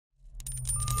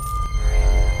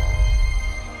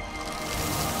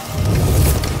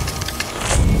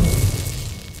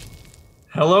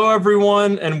Hello,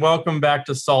 everyone, and welcome back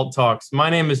to SALT Talks. My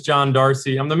name is John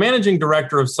Darcy. I'm the managing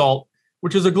director of SALT,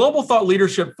 which is a global thought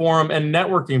leadership forum and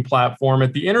networking platform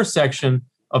at the intersection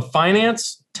of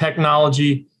finance,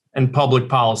 technology, and public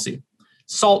policy.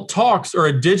 SALT Talks are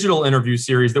a digital interview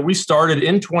series that we started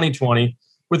in 2020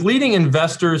 with leading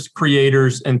investors,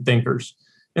 creators, and thinkers.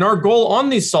 And our goal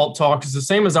on these SALT Talks is the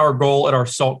same as our goal at our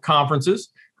SALT conferences,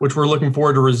 which we're looking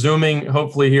forward to resuming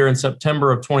hopefully here in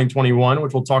September of 2021,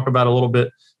 which we'll talk about a little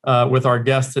bit with our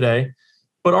guest today.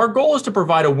 But our goal is to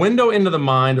provide a window into the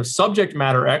mind of subject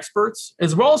matter experts,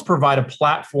 as well as provide a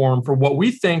platform for what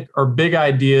we think are big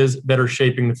ideas that are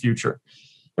shaping the future.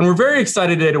 And we're very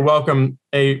excited today to welcome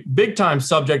a big-time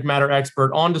subject matter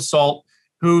expert onto SALT,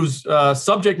 whose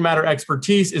subject matter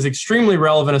expertise is extremely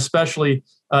relevant, especially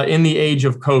in the age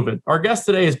of COVID. Our guest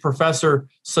today is Professor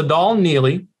Tsedal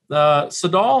Neeley.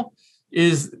 Tsedal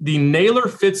is the Naylor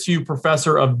Fitzhugh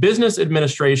Professor of Business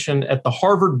Administration at the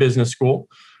Harvard Business School.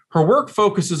 Her work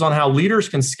focuses on how leaders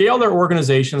can scale their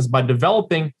organizations by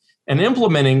developing and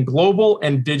implementing global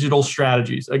and digital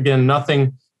strategies. Again,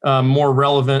 nothing more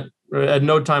relevant, at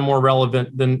no time more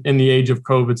relevant than in the age of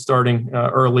COVID starting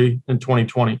early in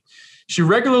 2020. She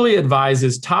regularly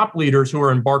advises top leaders who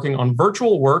are embarking on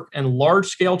virtual work and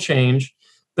large-scale change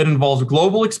that involves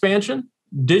global expansion,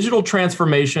 digital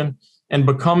transformation, and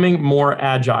becoming more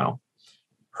agile.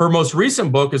 Her most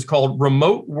recent book is called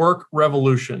Remote Work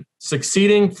Revolution: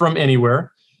 Succeeding from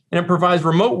Anywhere, and it provides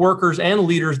remote workers and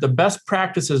leaders the best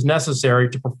practices necessary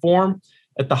to perform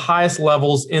at the highest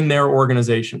levels in their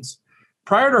organizations.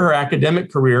 Prior to her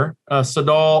academic career,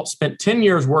 Tsedal spent 10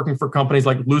 years working for companies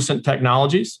like Lucent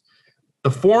Technologies,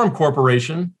 the Forum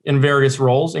Corporation in various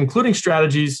roles, including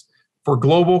strategies for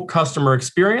global customer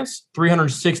experience,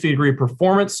 360-degree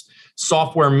performance,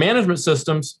 software management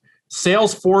systems,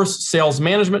 Salesforce sales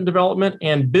management development,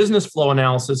 and business flow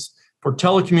analysis for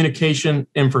telecommunication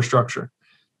infrastructure.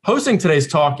 Hosting today's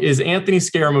talk is Anthony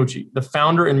Scaramucci, the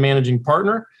founder and managing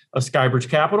partner of Skybridge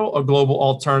Capital, a global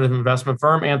alternative investment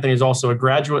firm. Anthony is also a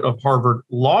graduate of Harvard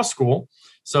Law School.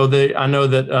 So I know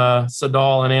that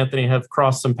Tsedal and Anthony have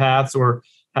crossed some paths or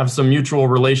have some mutual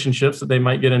relationships that they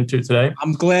might get into today.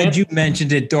 I'm glad you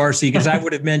mentioned it, Darcy, because I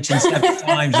would have mentioned 7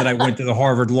 times that I went to the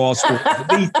Harvard Law School, at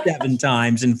least 7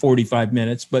 times in 45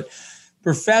 minutes. But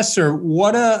Professor,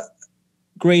 what a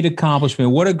great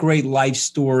accomplishment. What a great life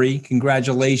story.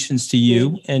 Congratulations to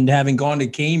you. And having gone to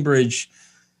Cambridge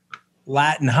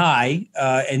Latin High,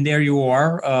 and there you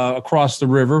are across the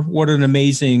river. What an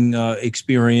amazing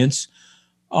experience.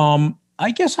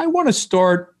 I guess I want to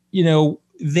start,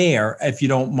 there, if you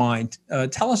don't mind.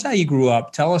 Tell us how you grew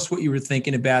up. Tell us what you were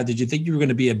thinking about. Did you think you were going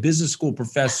to be a business school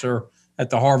professor at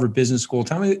the Harvard Business School?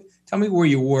 Tell me where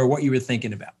you were, what you were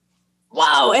thinking about.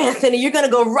 Wow, Anthony, you're going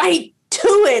to go right to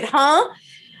it, huh?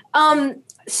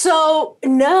 So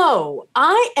no,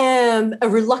 I am a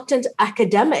reluctant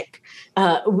academic.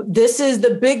 This is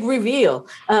the big reveal.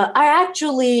 I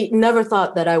actually never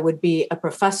thought that I would be a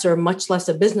professor, much less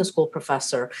a business school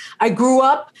professor. I grew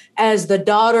up as the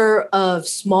daughter of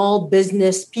small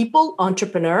business people,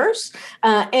 entrepreneurs.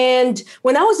 And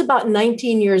when I was about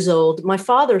 19 years old, my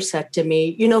father said to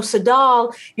me,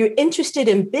 Tsedal, you're interested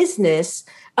in business.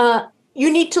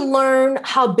 You need to learn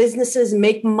how businesses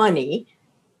make money.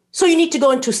 So you need to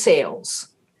go into sales.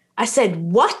 I said,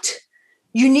 what?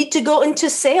 You need to go into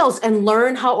sales and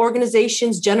learn how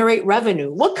organizations generate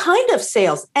revenue. What kind of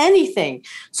sales? Anything.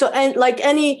 So, and like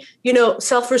any,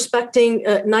 self-respecting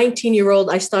 19-year-old,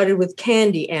 I started with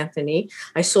candy, Anthony.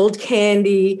 I sold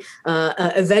candy.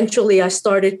 Eventually, I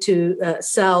started to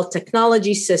sell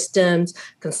technology systems,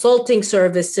 consulting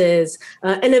services,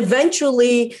 and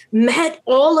eventually met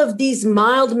all of these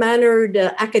mild-mannered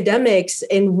academics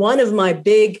in one of my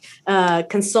big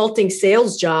consulting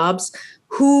sales jobs,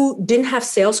 who didn't have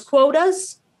sales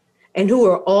quotas and who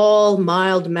were all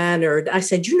mild-mannered. I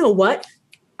said, you know what?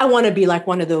 I want to be like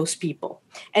one of those people.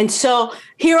 And so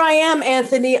here I am,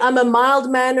 Anthony. I'm a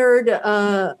mild-mannered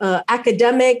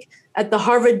academic at the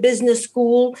Harvard Business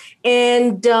School.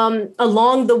 And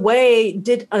along the way,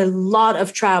 did a lot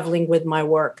of traveling with my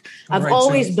work. I've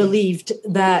always believed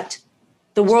that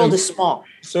the world is small.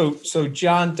 So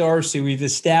John Darcy, we've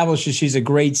established that she's a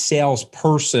great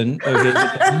salesperson. Okay?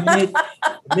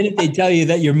 The minute they tell you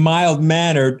that you're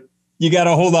mild-mannered, you got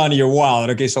to hold on to your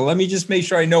wallet. Okay, so let me just make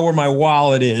sure I know where my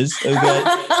wallet is. Okay,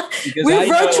 we're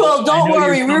virtual. Don't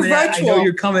worry, we're virtual. I know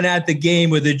you're coming at the game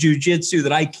with a jujitsu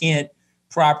that I can't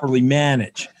properly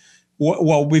manage.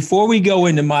 Well, before we go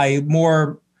into my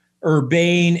more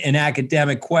urbane and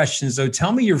academic questions, though,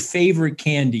 tell me your favorite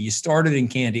candy. You started in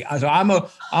candy. So I'm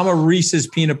a Reese's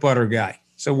peanut butter guy.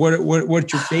 So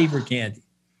what's your favorite candy?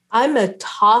 I'm a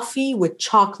toffee with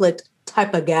chocolate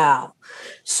type of gal.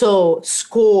 So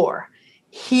score,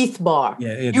 Heath bar.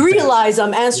 Yeah, you realize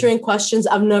I'm answering questions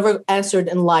I've never answered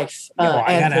in life.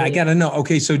 I gotta know.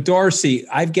 Okay, so Darcy,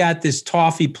 I've got this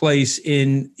toffee place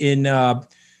in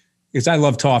because I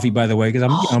love toffee, by the way, because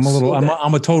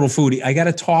I'm a total foodie. I got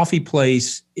a toffee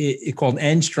place called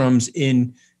Enstrom's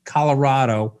in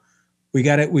Colorado. We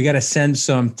got to send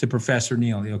some to Professor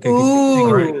Neeley. Okay, can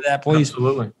you take of that, please?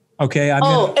 Absolutely. Okay,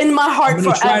 in my heart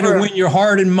forever. Try to win your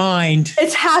heart and mind.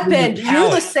 It's happened. You're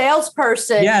the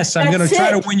salesperson. Yes, I'm going to try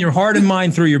to win your heart and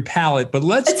mind through your palate. But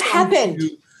let's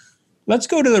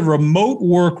go to the remote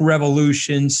work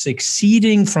revolution,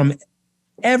 succeeding from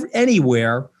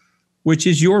anywhere, which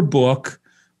is your book.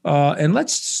 And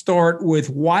let's start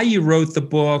with why you wrote the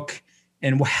book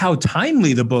and how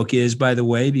timely the book is, by the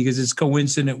way, because it's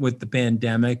coincident with the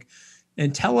pandemic.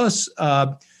 And tell us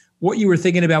what you were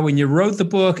thinking about when you wrote the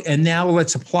book, and now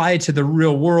let's apply it to the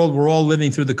real world. We're all living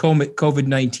through the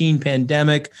COVID-19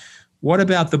 pandemic. What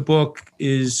about the book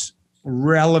is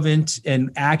relevant and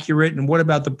accurate? And what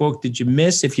about the book did you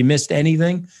miss? If you missed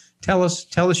anything, tell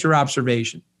us your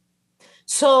observation.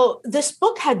 So this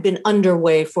book had been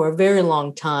underway for a very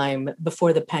long time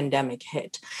before the pandemic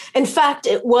hit. In fact,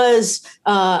 it was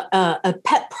a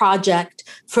pet project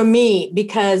for me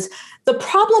because the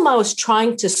problem I was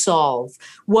trying to solve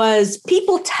was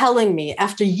people telling me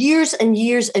after years and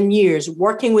years and years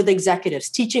working with executives,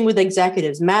 teaching with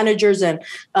executives, managers, and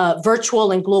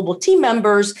virtual and global team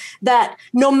members that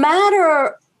no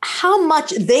matter how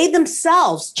much they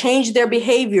themselves change their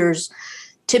behaviors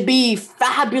to be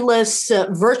fabulous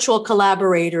virtual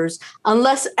collaborators,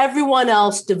 unless everyone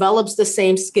else develops the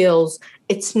same skills,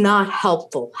 it's not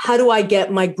helpful. How do I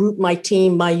get my group, my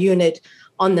team, my unit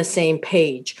on the same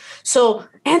page? So,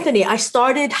 Anthony, I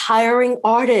started hiring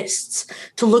artists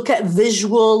to look at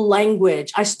visual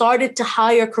language. I started to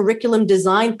hire curriculum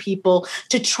design people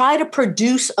to try to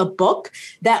produce a book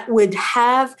that would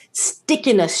have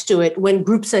stickiness to it when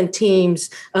groups and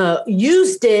teams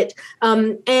used it.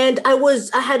 And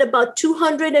I had about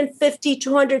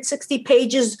 260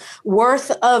 pages worth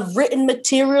of written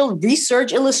material,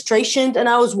 research, illustrations, and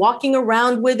I was walking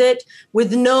around with it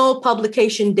with no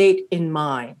publication date in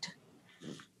mind.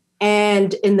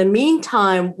 And in the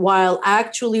meantime, while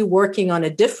actually working on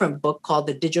a different book called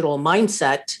The Digital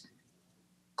Mindset,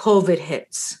 COVID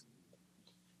hits.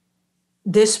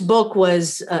 This book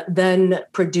was then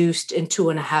produced in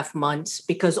 2.5 months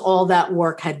because all that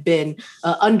work had been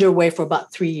underway for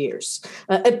about 3 years.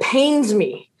 It pains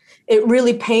me. It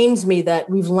really pains me that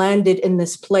we've landed in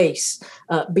this place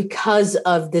because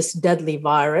of this deadly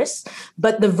virus.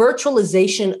 But the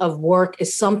virtualization of work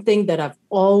is something that I've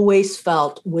always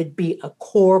felt would be a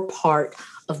core part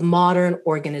of modern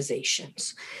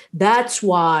organizations. That's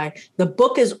why the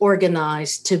book is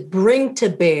organized to bring to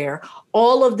bear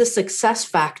all of the success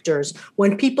factors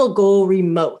when people go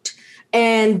remote.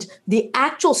 And the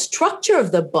actual structure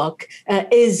of the book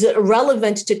is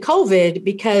relevant to COVID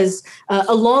because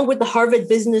along with the Harvard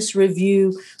Business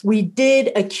Review, we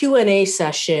did a Q&A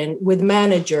session with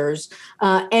managers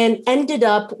and ended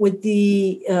up with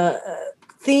the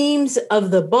themes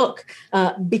of the book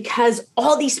because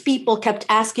all these people kept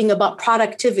asking about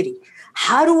productivity.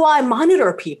 How do I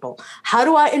monitor people? How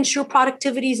do I ensure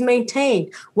productivity is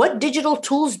maintained? What digital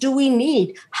tools do we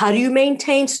need? How do you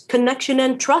maintain connection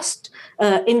and trust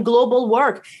in global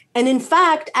work? And in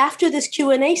fact, after this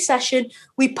Q&A session,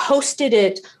 we posted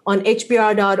it on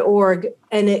hbr.org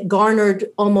and it garnered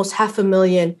almost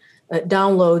 500,000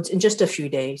 downloads in just a few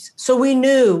days. So we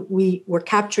knew we were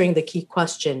capturing the key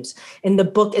questions, and the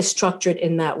book is structured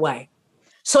in that way.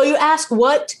 So you ask,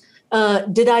 what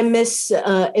did I miss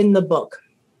in the book?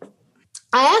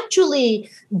 I actually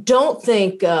don't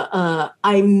think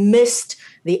I missed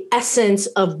the essence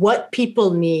of what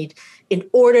people need in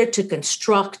order to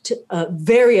construct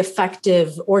very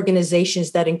effective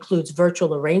organizations that includes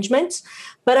virtual arrangements.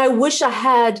 But I wish I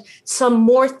had some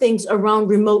more things around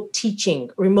remote teaching,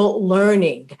 remote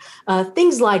learning,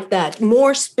 things like that,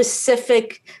 more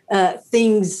specific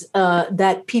things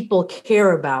that people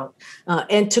care about.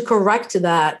 And to correct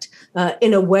that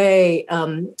in a way,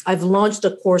 I've launched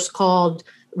a course called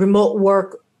Remote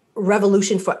Work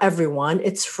Revolution for Everyone.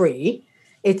 It's free.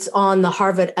 It's on the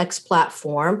Harvard X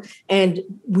platform, and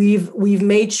we've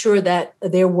made sure that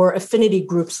there were affinity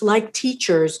groups like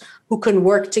teachers who can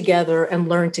work together and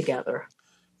learn together.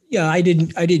 Yeah, I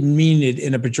didn't mean it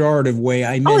in a pejorative way.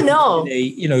 I meant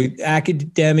in a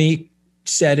academic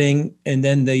setting, and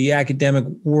then the academic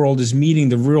world is meeting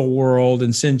the real world.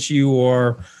 And since you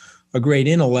are a great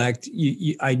intellect,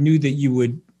 I knew that you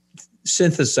would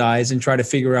synthesize and try to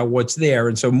figure out what's there.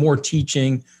 And so more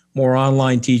teaching, more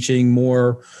online teaching,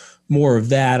 more of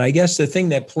that. I guess the thing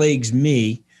that plagues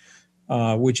me,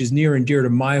 which is near and dear to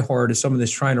my heart, is someone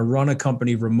that's trying to run a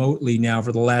company remotely now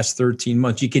for the last 13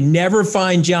 months. You can never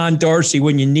find John Darcy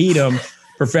when you need him,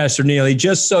 Professor Neeley,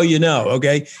 just so you know,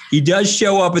 okay? He does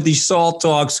show up at these SALT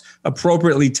talks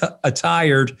appropriately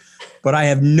attired, but I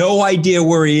have no idea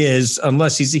where he is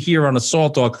unless he's here on a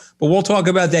SALT talk. But we'll talk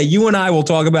about that. You and I will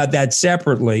talk about that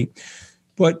separately.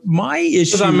 But my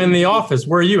issue... Because I'm in the office.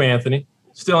 Where are you, Anthony?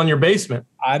 Still in your basement?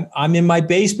 I'm in my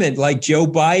basement like Joe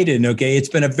Biden, okay? It's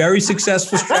been a very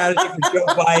successful strategy for Joe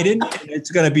Biden, and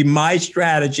it's going to be my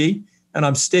strategy, and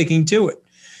I'm sticking to it.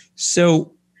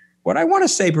 So what I want to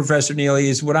say, Professor Neeley,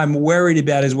 is what I'm worried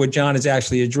about is what John is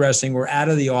actually addressing. We're out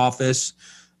of the office.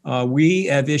 We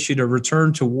have issued a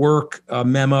return to work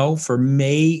memo for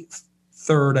May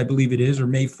 3rd, I believe it is, or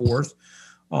May 4th,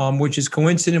 which is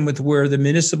coincident with where the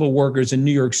municipal workers in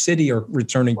New York City are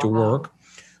returning to work.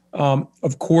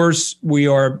 Of course, we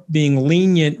are being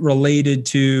lenient related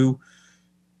to,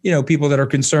 people that are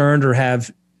concerned or have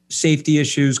safety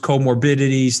issues,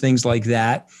 comorbidities, things like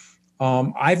that.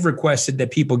 I've requested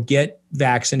that people get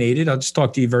vaccinated. I'll just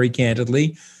talk to you very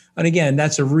candidly. And again,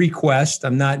 that's a request.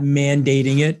 I'm not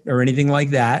mandating it or anything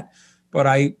like that, but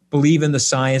I believe in the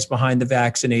science behind the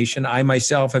vaccination. I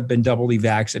myself have been doubly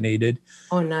vaccinated.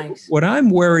 Oh, nice. What I'm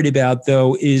worried about,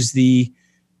 though, is the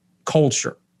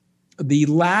culture. The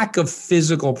lack of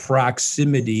physical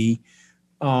proximity.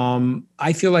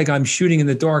 I feel like I'm shooting in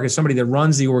the dark as somebody that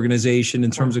runs the organization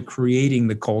in terms of creating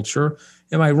the culture.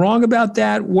 Am I wrong about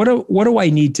that? What do I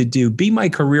need to do? Be my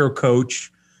career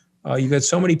coach. You've got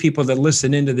so many people that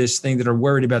listen into this thing that are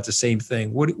worried about the same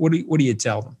thing. What do you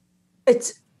tell them?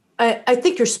 I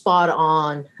think you're spot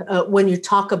on when you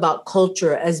talk about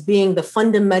culture as being the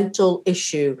fundamental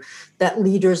issue that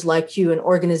leaders like you and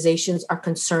organizations are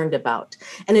concerned about.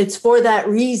 And it's for that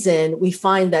reason we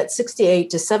find that 68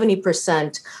 to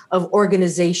 70% of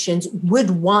organizations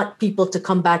would want people to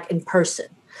come back in person.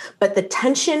 But the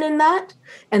tension in that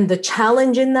and the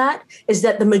challenge in that is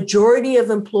that the majority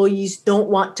of employees don't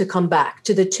want to come back,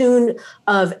 to the tune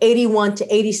of 81 to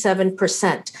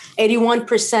 87%.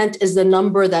 81% is the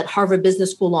number that Harvard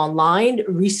Business School Online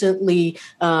recently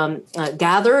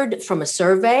gathered from a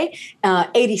survey.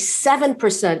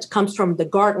 87% comes from the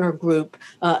Gartner Group,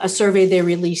 a survey they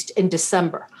released in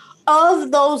December. Of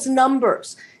those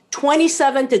numbers,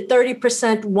 27 to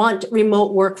 30% want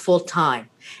remote work full time.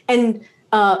 And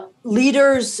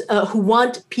leaders who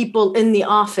want people in the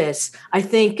office, I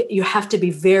think you have to be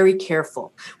very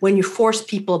careful when you force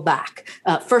people back,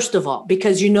 first of all,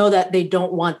 because you know that they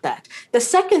don't want that. The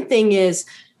second thing is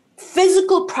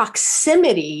physical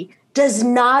proximity does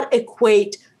not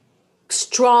equate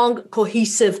strong,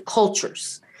 cohesive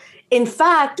cultures. In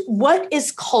fact, what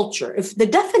is culture? If the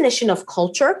definition of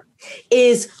culture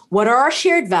is what are our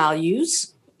shared values?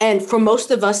 And for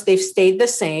most of us, they've stayed the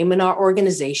same in our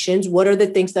organizations. What are the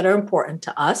things that are important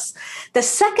to us? The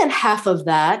second half of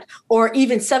that, or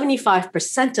even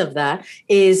 75% of that,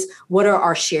 is what are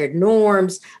our shared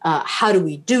norms? How do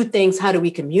we do things? How do we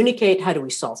communicate? How do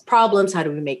we solve problems? How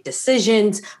do we make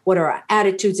decisions? What are our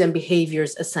attitudes and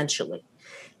behaviors, essentially?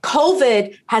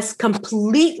 COVID has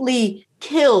completely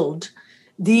killed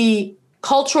the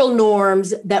cultural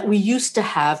norms that we used to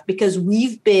have because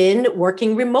we've been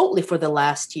working remotely for the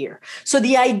last year. So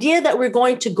the idea that we're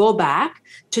going to go back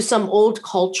to some old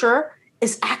culture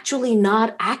is actually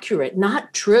not accurate,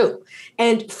 not true.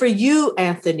 And for you,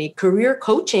 Anthony, career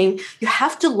coaching, you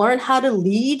have to learn how to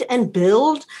lead and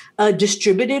build a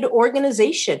distributed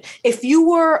organization. If you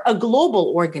were a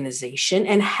global organization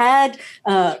and had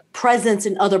presence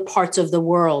in other parts of the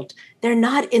world, they're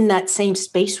not in that same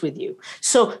space with you.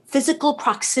 So physical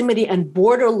proximity and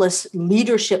borderless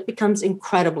leadership becomes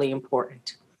incredibly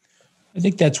important. I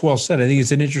think that's well said. I think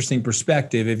it's an interesting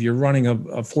perspective. If you're running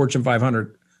a Fortune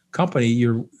 500 company,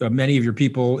 many of your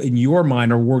people in your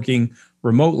mind are working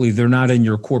remotely. They're not in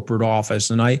your corporate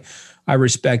office. And I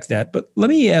respect that. But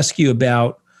let me ask you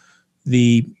about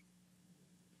the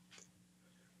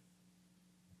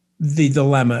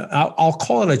dilemma. I'll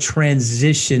call it a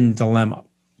transition dilemma.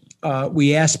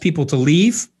 We asked people to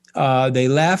leave. They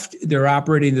left. They're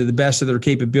operating to the best of their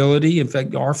capability. In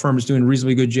fact, our firm is doing a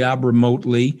reasonably good job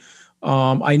remotely.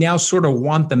 I now sort of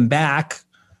want them back.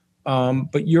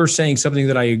 But you're saying something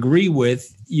that I agree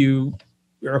with. You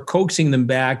are coaxing them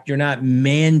back. You're not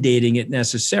mandating it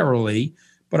necessarily,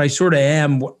 but I sort of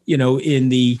am, in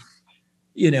the,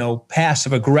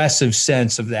 passive aggressive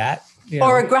sense of that.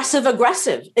 Or aggressive.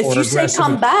 If you say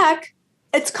come back,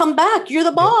 it's come back. You're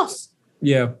the boss.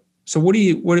 Yeah. So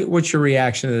what's your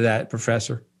reaction to that,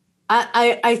 Professor?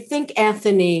 I think,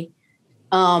 Anthony,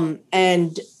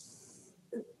 and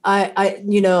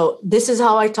this is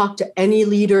how I talk to any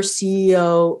leader,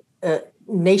 CEO,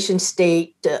 nation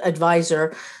state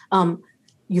advisor.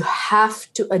 You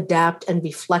have to adapt and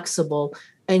be flexible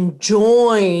and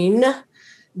join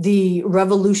the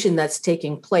revolution that's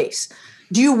taking place.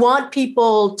 Do you want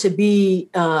people to be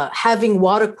having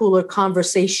water cooler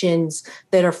conversations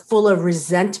that are full of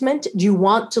resentment? Do you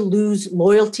want to lose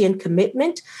loyalty and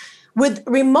commitment? With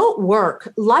remote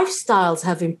work, lifestyles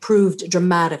have improved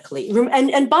dramatically.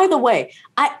 And by the way,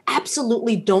 I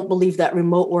absolutely don't believe that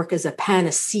remote work is a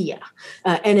panacea.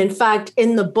 And in fact,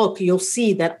 in the book, you'll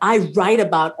see that I write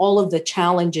about all of the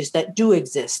challenges that do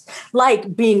exist,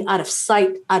 like being out of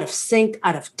sight, out of sync,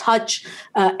 out of touch,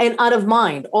 and out of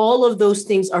mind. All of those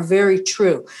things are very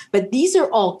true. But these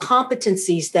are all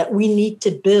competencies that we need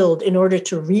to build in order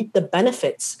to reap the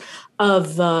benefits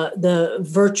of the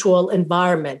virtual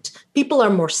environment. People are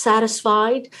more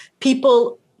satisfied.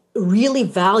 People really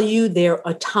value their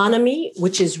autonomy,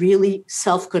 which is really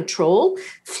self-control,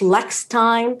 flex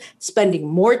time, spending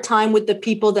more time with the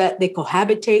people that they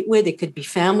cohabitate with. It could be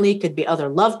family, it could be other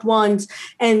loved ones.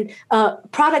 And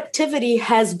productivity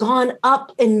has gone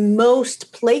up in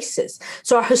most places.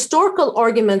 So our historical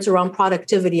arguments around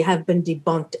productivity have been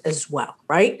debunked as well,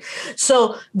 right?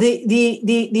 So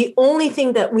the only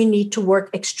thing that we need to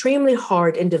work extremely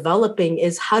hard in developing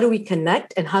is how do we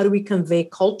connect and how do we convey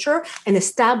culture and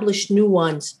establish new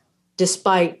ones,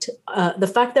 despite the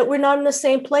fact that we're not in the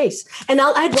same place. And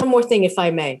I'll add one more thing, if I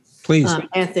may, please,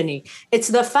 Anthony. It's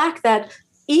the fact that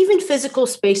even physical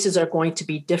spaces are going to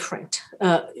be different.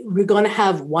 We're going to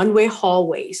have one-way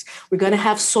hallways. We're going to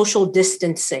have social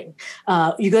distancing.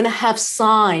 You're going to have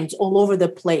signs all over the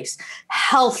place.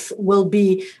 Health will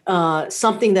be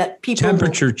something that people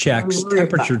temperature checks,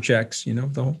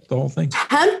 the whole thing.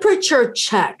 Temperature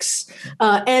checks.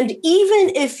 And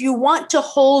even if you want to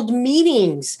hold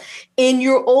meetings in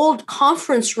your old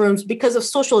conference rooms because of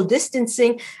social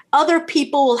distancing, other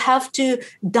people will have to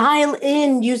dial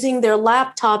in using their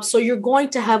laptops. So you're going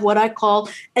to have what I call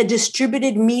a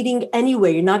distributed meeting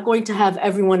anyway. You're not going to have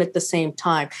everyone at the same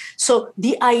time. So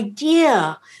the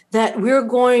idea that we're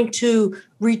going to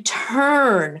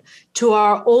return to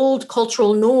our old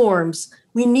cultural norms,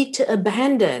 we need to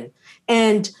abandon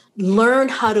and learn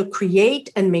how to create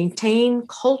and maintain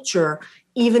culture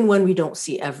even when we don't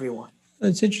see everyone.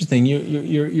 That's interesting.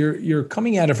 You're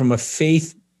coming at it from a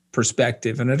faith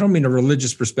perspective, and I don't mean a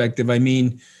religious perspective. I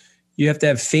mean, you have to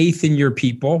have faith in your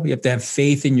people, you have to have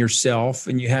faith in yourself,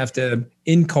 and you have to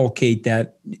inculcate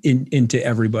that into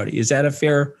everybody. Is that a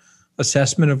fair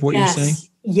assessment of what you're saying?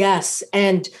 Yes.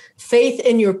 And faith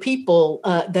in your people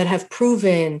that have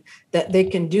proven that they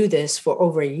can do this for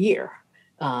over a year.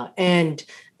 And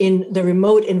in the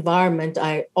remote environment,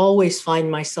 I always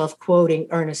find myself quoting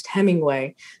Ernest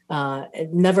Hemingway.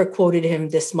 Never quoted him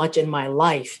this much in my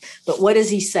life. But what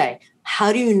does he say?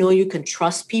 How do you know you can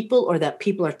trust people or that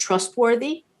people are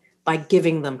trustworthy? By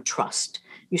giving them trust.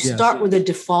 You start with a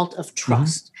default of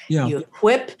trust. Mm-hmm. Yeah. You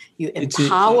equip, you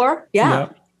empower.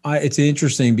 It's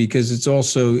interesting because it's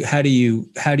also how do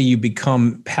you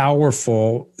become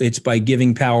powerful? It's by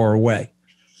giving power away.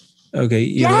 Okay.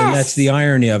 And that's the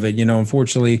irony of it.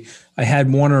 Unfortunately, I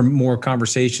had one or more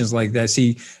conversations like that.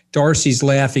 See, Darcy's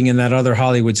laughing in that other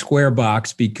Hollywood Square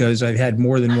box because I've had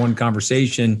more than one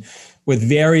conversation with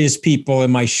various people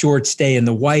in my short stay in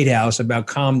the White House about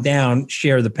calm down,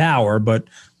 share the power, but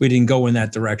we didn't go in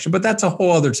that direction. But that's a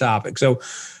whole other topic. So,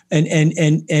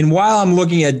 and while I'm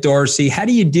looking at Darcy, how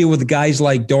do you deal with guys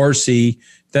like Darcy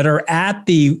that are at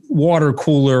the water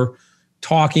cooler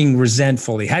talking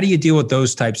resentfully? How do you deal with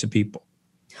those types of people?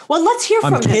 Well, let's hear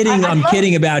from him. I'm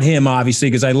kidding about him, obviously,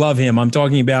 because I love him. I'm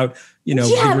talking about,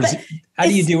 how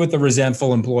do you deal with the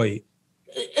resentful employee?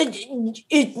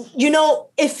 If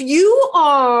you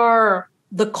are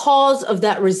the cause of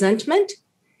that resentment,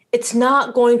 it's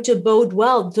not going to bode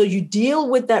well. So you deal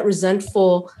with that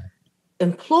resentful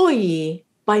employee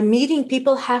by meeting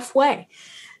people halfway.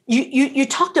 You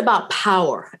talked about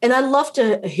power, and I'd love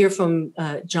to hear from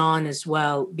John as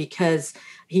well, because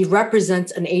he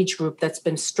represents an age group that's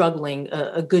been struggling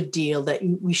a good deal that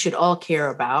we should all care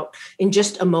about in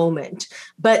just a moment.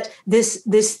 But this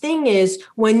thing is,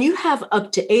 when you have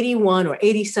up to 81 or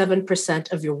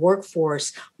 87% of your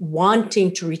workforce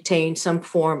wanting to retain some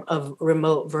form of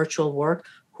remote virtual work,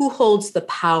 who holds the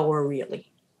power really?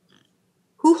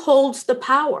 Who holds the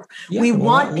power? We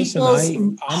want people's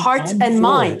hearts and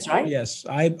minds, right? Yes,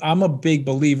 I'm a big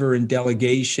believer in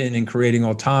delegation and creating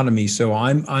autonomy. So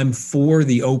I'm for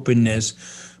the openness,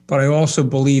 but I also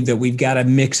believe that we've got to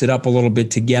mix it up a little bit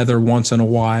together once in a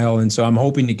while. And so I'm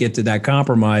hoping to get to that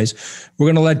compromise. We're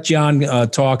going to let John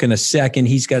talk in a second.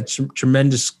 He's got some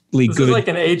tremendously good. This is like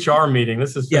an HR meeting.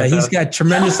 This is fantastic. He's got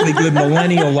tremendously good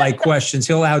millennial-like questions.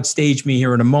 He'll outstage me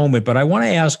here in a moment, but I want to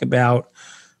ask about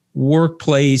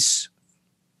workplace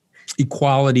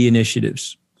equality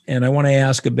initiatives. And I want to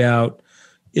ask about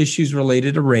issues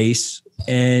related to race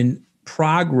and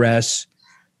progress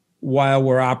while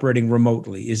we're operating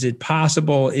remotely. Is it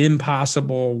possible,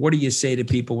 impossible? What do you say to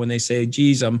people when they say,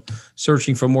 geez, I'm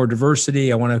searching for more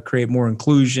diversity. I want to create more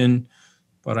inclusion,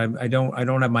 but I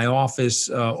don't have my office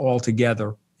all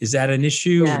together. Is that an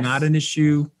issue? Yes. Not an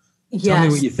issue? Yes. Tell me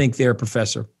what you think there,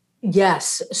 Professor.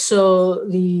 Yes. So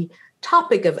the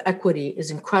topic of equity is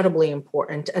incredibly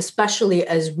important, especially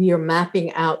as we are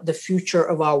mapping out the future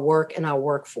of our work and our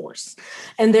workforce.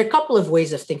 And there are a couple of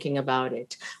ways of thinking about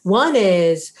it. One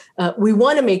is we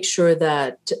want to make sure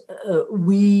that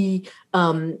we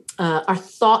are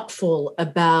thoughtful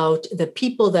about the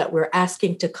people that we're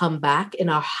asking to come back in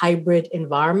our hybrid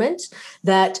environments,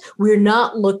 that we're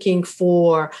not looking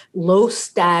for low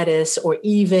status or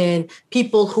even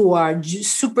people who are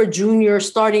super junior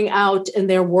starting out in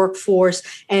their workforce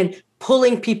and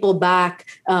pulling people back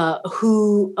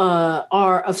who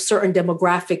are of certain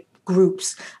demographic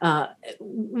groups.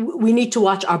 We need to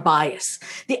watch our bias.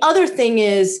 The other thing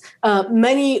is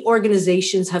many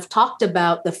organizations have talked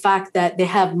about the fact that they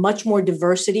have much more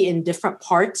diversity in different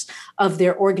parts of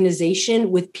their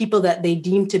organization with people that they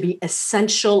deem to be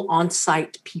essential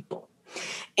on-site people.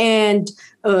 And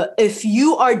if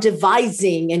you are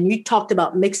devising, and you talked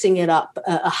about mixing it up,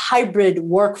 a hybrid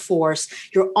workforce,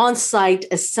 your on-site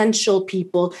essential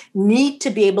people need to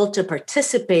be able to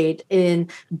participate in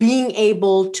being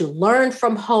able to learn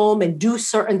from home and do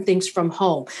certain things from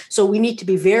home. So we need to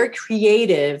be very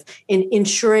creative in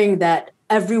ensuring that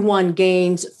everyone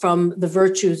gains from the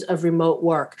virtues of remote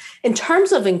work. In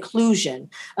terms of inclusion,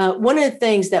 one of the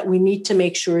things that we need to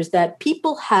make sure is that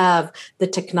people have the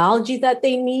technology that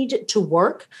they need to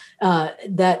work,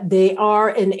 that they are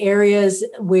in areas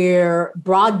where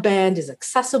broadband is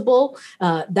accessible.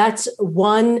 That's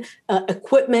one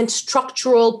equipment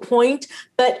structural point.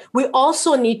 But we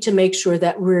also need to make sure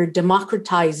that we're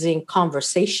democratizing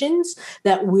conversations,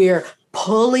 that we're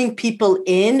pulling people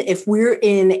in. If we're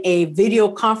in a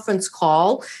video conference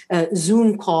call,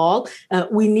 Zoom call,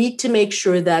 we need to make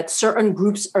sure that certain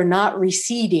groups are not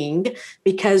receding,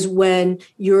 because when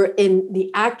you're in the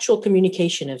actual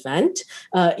communication event,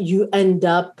 you end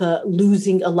up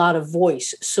losing a lot of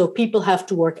voice. So people have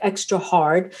to work extra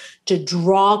hard to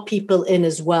draw people in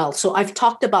as well. So I've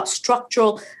talked about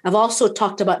structural. I've also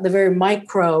talked about the very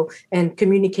micro and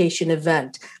communication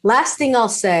event. Last thing I'll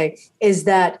say is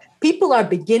that people are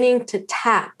beginning to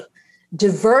tap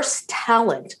diverse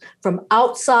talent from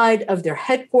outside of their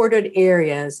headquartered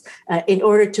areas in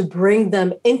order to bring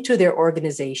them into their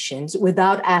organizations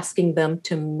without asking them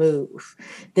to move.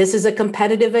 This is a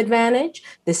competitive advantage.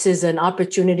 This is an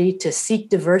opportunity to seek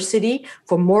diversity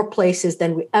for more places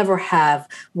than we ever have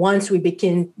once we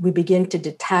begin to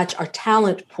detach our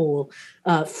talent pool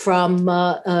from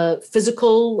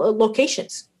physical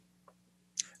locations.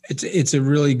 It's a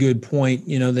really good point,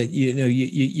 that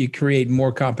you create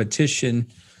more competition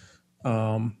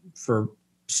for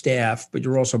staff, but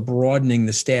you're also broadening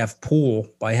the staff pool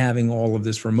by having all of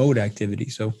this remote activity.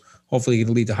 So hopefully it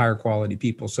can lead to higher quality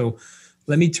people. So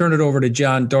let me turn it over to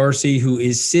John Darcy, who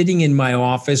is sitting in my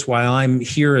office while I'm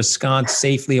here ensconced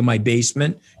safely in my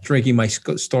basement, drinking my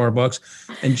Starbucks.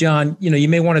 And John, you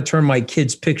may want to turn my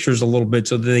kids' pictures a little bit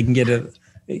so that they can get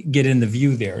in the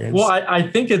view there. Well, I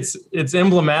think it's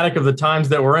emblematic of the times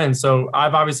that we're in. So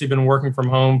I've obviously been working from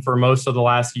home for most of the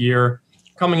last year,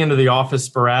 coming into the office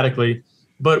sporadically.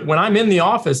 But when I'm in the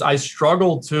office, I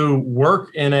struggle to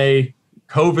work in a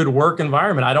COVID work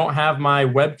environment. I don't have my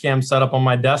webcam set up on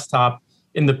my desktop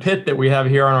in the pit that we have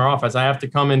here in our office. I have to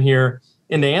come in here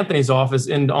into Anthony's office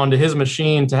and onto his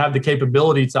machine to have the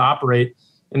capability to operate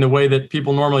in the way that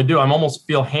people normally do. I almost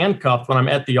feel handcuffed when I'm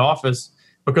at the office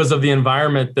because of the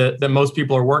environment that most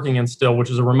people are working in still, which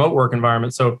is a remote work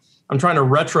environment. So I'm trying to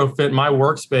retrofit my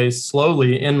workspace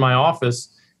slowly in my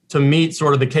office to meet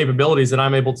sort of the capabilities that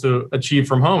I'm able to achieve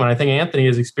from home. And I think Anthony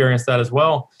has experienced that as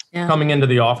well, coming into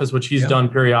the office, which he's done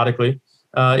periodically,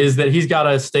 is that he's got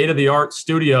a state-of-the-art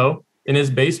studio in his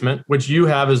basement, which you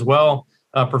have as well,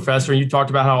 Professor. You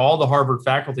talked about how all the Harvard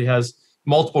faculty has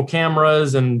multiple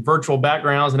cameras and virtual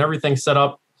backgrounds and everything set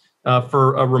up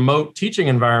for a remote teaching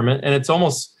environment. And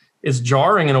it's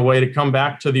jarring in a way to come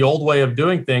back to the old way of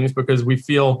doing things, because we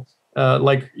feel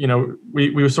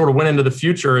we sort of went into the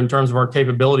future in terms of our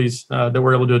capabilities that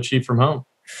we're able to achieve from home.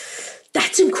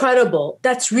 That's incredible.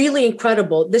 That's really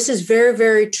incredible. This is very,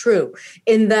 very true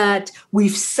in that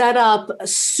we've set up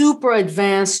super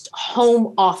advanced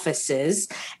home offices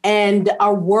and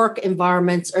our work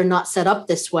environments are not set up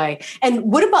this way. And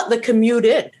what about the commute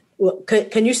in?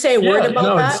 Can you say a word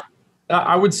about that?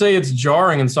 I would say it's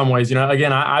jarring in some ways.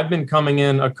 Again, I've been coming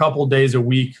in a couple days a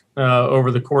week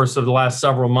over the course of the last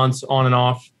several months on and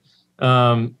off.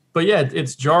 But yeah,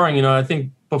 it's jarring. I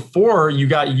think before you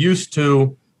got used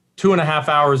to 2.5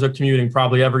 hours of commuting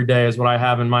probably every day is what I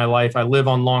have in my life. I live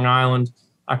on Long Island.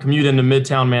 I commute into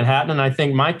Midtown Manhattan. And I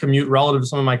think my commute relative to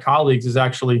some of my colleagues is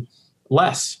actually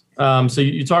less. So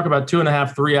you talk about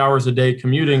 2.5, 3 hours a day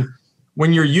commuting.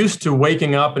 When you're used to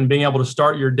waking up and being able to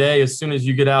start your day as soon as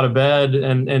you get out of bed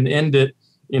and end it,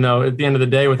 at the end of the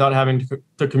day without having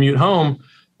to commute home,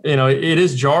 it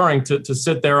is jarring to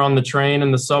sit there on the train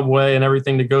and the subway and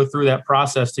everything to go through that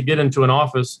process to get into an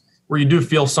office where you do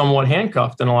feel somewhat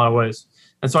handcuffed in a lot of ways.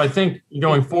 And so I think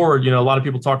going forward, a lot of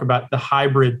people talk about the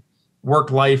hybrid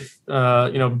work-life,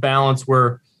 balance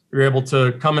where you're able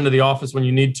to come into the office when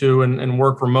you need to and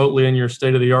work remotely in your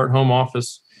state-of-the-art home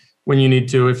office when you need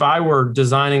to. If I were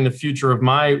designing the future of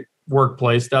my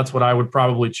workplace, that's what I would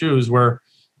probably choose, where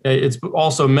it's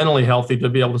also mentally healthy to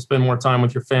be able to spend more time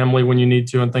with your family when you need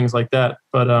to and things like that.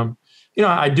 But,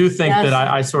 I do think that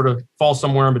I sort of fall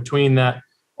somewhere in between that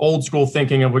old school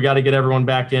thinking of we got to get everyone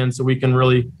back in so we can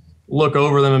really look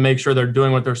over them and make sure they're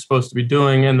doing what they're supposed to be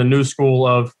doing. And the new school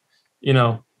of,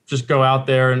 just go out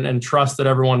there and trust that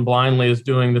everyone blindly is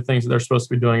doing the things that they're supposed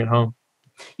to be doing at home.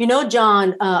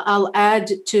 John, I'll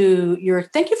add to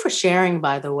thank you for sharing,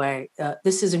 by the way.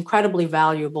 This is incredibly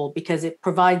valuable because it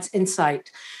provides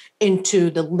insight into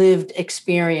the lived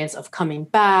experience of coming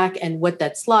back and what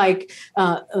that's like.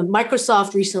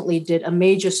 Microsoft recently did a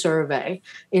major survey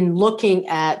in looking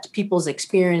at people's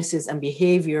experiences and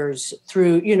behaviors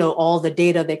through, all the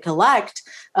data they collect.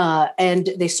 And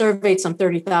they surveyed some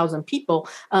 30,000 people.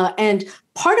 And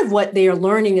part of what they are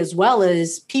learning as well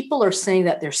is people are saying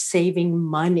that they're saving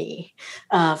money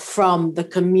from the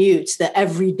commutes, that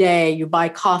every day you buy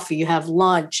coffee, you have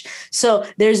lunch. So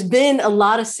there's been a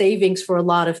lot of savings for a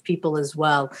lot of people as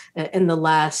well in the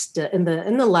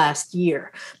last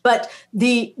year. But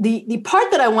the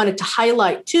part that I wanted to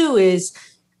highlight too is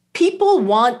people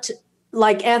want,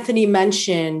 like Anthony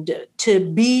mentioned,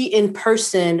 to be in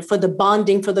person for the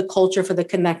bonding, for the culture, for the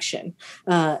connection.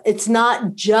 It's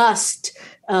not just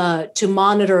to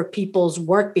monitor people's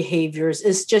work behaviors.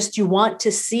 It's just you want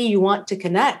to see, you want to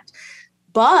connect.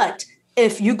 But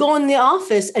if you go in the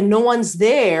office and no one's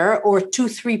there or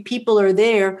 2-3 people are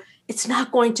there, it's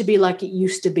not going to be like it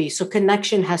used to be. So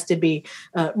connection has to be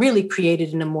really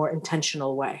created in a more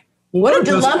intentional way. What a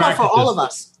dilemma for all of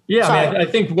us. Yeah, I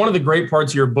think one of the great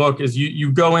parts of your book is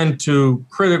you go into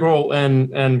critical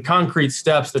and concrete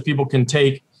steps that people can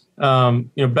take,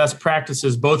 best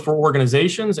practices both for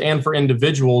organizations and for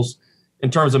individuals in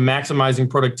terms of maximizing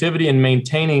productivity and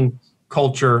maintaining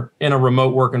culture in a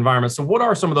remote work environment. So what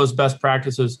are some of those best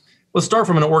practices? Let's start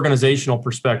from an organizational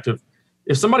perspective.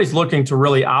 If somebody's looking to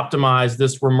really optimize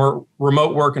this remote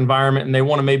work environment and they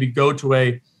want to maybe go to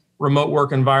a remote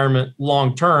work environment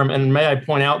long term. And may I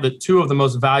point out that 2 of the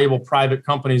most valuable private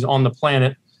companies on the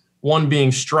planet, one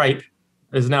being Stripe,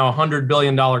 is now a $100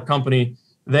 billion company.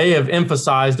 They have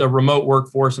emphasized a remote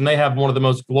workforce, and they have one of the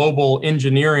most global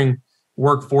engineering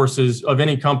workforces of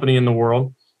any company in the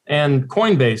world. And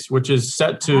Coinbase, which is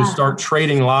set to start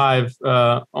trading live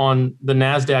on the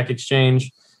NASDAQ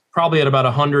exchange, probably at about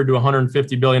 $100 to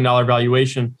 $150 billion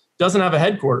valuation, doesn't have a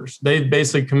headquarters. They've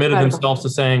basically committed themselves to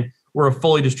saying, we're a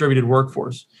fully distributed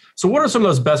workforce. So what are some of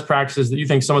those best practices that you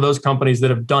think some of those companies that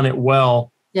have done it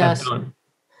well have done?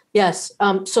 Yes.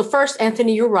 So first,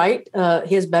 Anthony, you're right.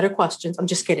 He has better questions. I'm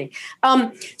just kidding.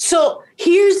 So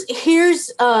here's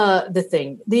the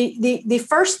thing. The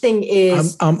first thing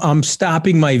is I'm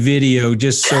stopping my video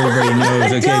just so everybody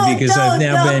knows, okay? Because I've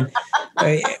now been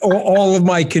all of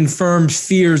my confirmed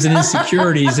fears and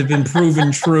insecurities have been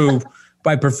proven true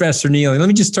by Professor Neeley. Let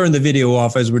me just turn the video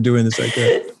off as we're doing this.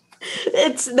 Okay.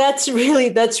 That's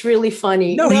really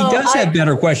funny. No, he does have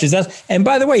better questions. And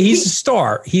by the way, he's a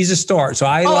star. He's a star. So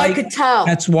I could tell.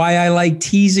 That's why I like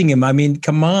teasing him. I mean,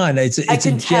 come on. It's a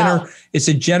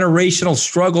generational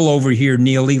struggle over here,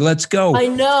 Neeley. Let's go. I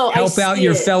know. Help out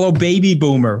your fellow baby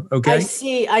boomer. Okay.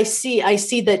 I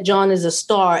see that John is a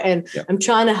star, and I'm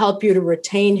trying to help you to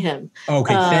retain him.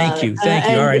 Okay. Thank you.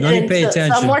 All right. Let me pay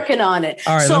attention. I'm working on it.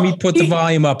 All right. Let me put the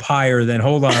volume up higher then.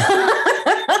 Hold on.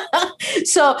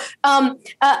 So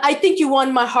I think you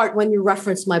won my heart when you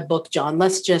referenced my book, John.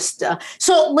 Let's just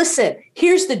so listen.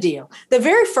 Here's the deal. The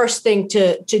very first thing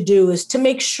to do is to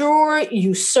make sure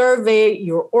you survey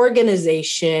your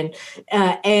organization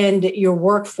and your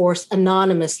workforce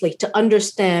anonymously to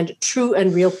understand true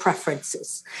and real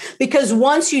preferences. Because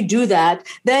once you do that,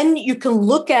 then you can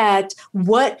look at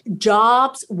what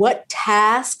jobs, what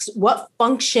tasks, what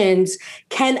functions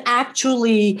can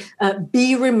actually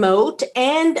be remote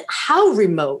and how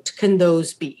remote can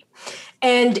those be.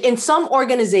 And in some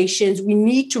organizations, we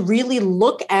need to really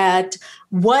look at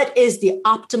what is the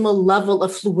optimal level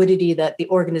of fluidity that the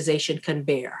organization can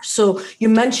bear. So you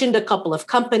mentioned a couple of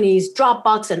companies,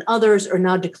 Dropbox and others are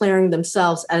now declaring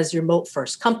themselves as remote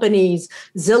first companies.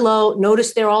 Zillow,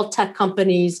 notice they're all tech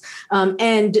companies.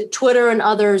 And Twitter and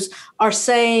others are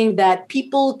saying that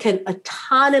people can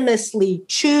autonomously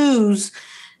choose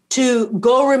to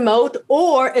go remote,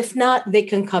 or if not, they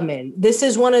can come in. This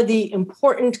is one of the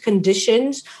important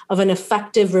conditions of an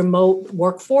effective remote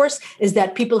workforce, is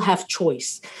that people have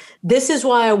choice. This is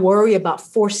why I worry about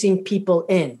forcing people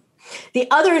in. The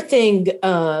other thing,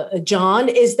 John,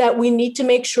 is that we need to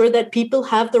make sure that people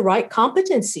have the right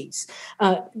competencies.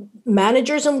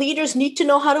 Managers and leaders need to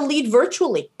know how to lead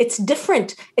virtually. It's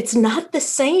different. It's not the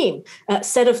same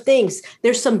set of things.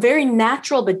 There's some very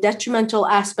natural but detrimental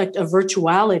aspect of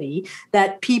virtuality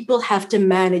that people have to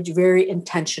manage very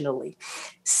intentionally.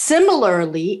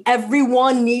 Similarly,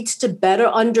 everyone needs to better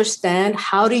understand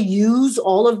how to use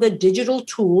all of the digital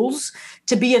tools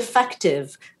to be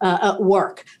effective at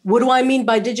work. What do I mean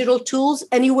by digital tools?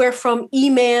 Anywhere from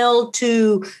email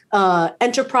to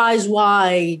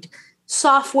enterprise-wide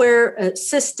software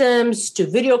systems to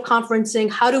video conferencing.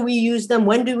 How do we use them?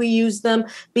 When do we use them?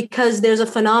 Because there's a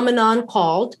phenomenon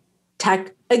called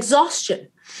tech exhaustion.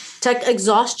 Tech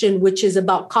exhaustion, which is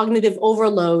about cognitive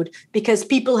overload, because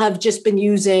people have just been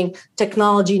using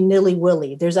technology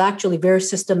nilly-willy. There's actually very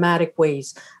systematic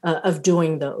ways of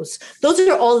doing those. Those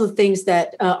are all the things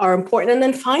that are important. And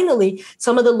then finally,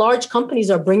 some of the large companies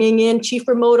are bringing in chief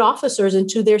remote officers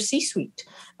into their C-suite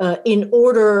in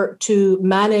order to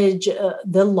manage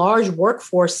the large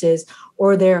workforces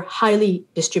or their highly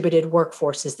distributed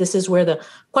workforces. This is where the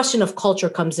question of culture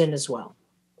comes in as well.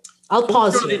 I'll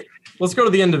pause here. Let's go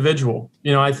to the individual.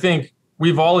 I think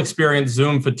we've all experienced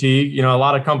Zoom fatigue. A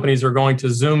lot of companies are going to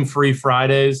Zoom-free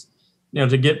Fridays,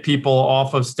 to get people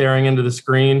off of staring into the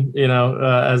screen,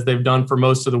 as they've done for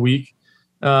most of the week.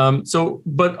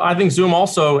 But I think Zoom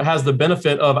also has the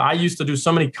benefit of, I used to do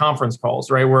so many conference calls,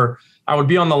 right, where I would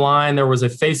be on the line. There was a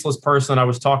faceless person I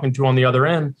was talking to on the other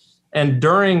end. And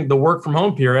during the work from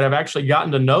home period, I've actually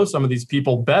gotten to know some of these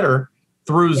people better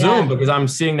through Zoom because I'm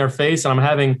seeing their face and I'm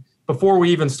having, before we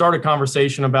even start a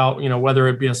conversation about, whether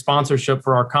it be a sponsorship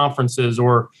for our conferences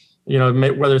or,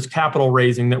 whether it's capital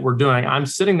raising that we're doing, I'm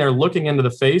sitting there looking into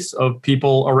the face of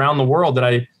people around the world that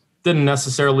I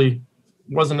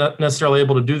wasn't necessarily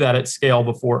able to do that at scale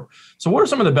before. So what are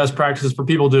some of the best practices for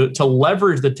people to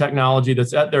leverage the technology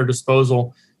that's at their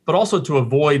disposal, but also to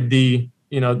avoid the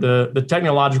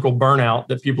technological burnout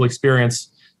that people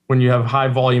experience when you have high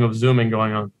volume of Zooming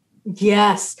going on?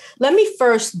 Yes. Let me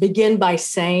first begin by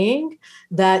saying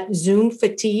that Zoom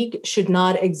fatigue should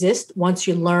not exist once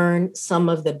you learn some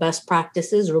of the best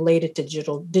practices related to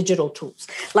digital tools.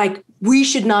 Like, we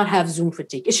should not have Zoom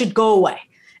fatigue. It should go away.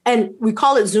 And we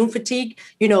call it Zoom fatigue.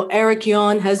 Eric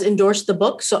Yuan has endorsed the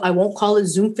book, so I won't call it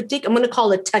Zoom fatigue. I'm going to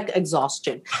call it tech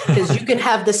exhaustion, because you can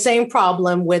have the same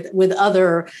problem with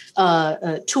other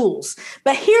tools.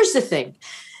 But here's the thing.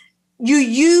 You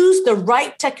use the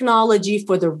right technology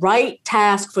for the right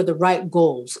task, for the right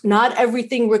goals. Not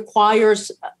everything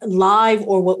requires live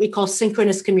or what we call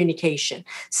synchronous communication.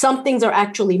 Some things are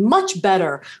actually much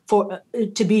better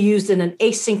to be used in an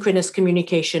asynchronous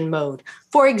communication mode.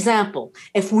 For example,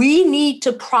 if we need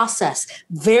to process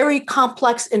very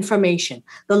complex information,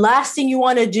 the last thing you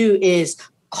want to do is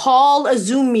call a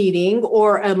Zoom meeting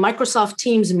or a Microsoft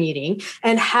Teams meeting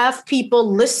and have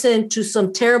people listen to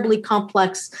some terribly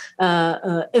complex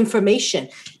information.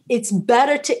 It's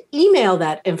better to email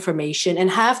that information and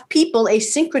have people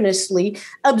asynchronously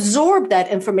absorb that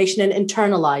information and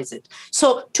internalize it.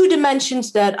 So 2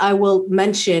 dimensions that I will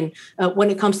mention when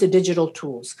it comes to digital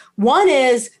tools. One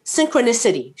is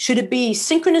synchronicity. Should it be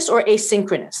synchronous or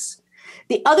asynchronous?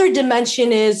 The other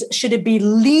dimension is, should it be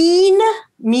lean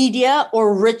media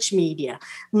or rich media.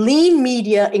 Lean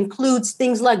media includes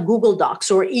things like Google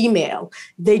Docs or email.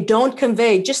 They don't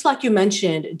convey, just like you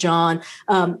mentioned, John,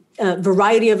 a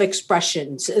variety of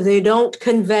expressions. They don't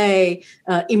convey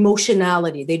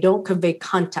emotionality. They don't convey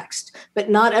context. But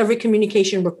not every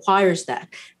communication requires that.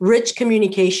 Rich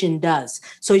communication does.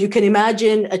 So you can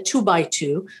imagine a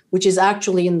 2x2, which is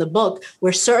actually in the book,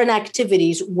 where certain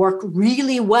activities work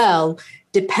really well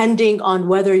depending on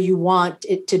whether you want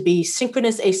it to be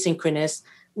synchronous, asynchronous,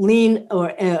 lean,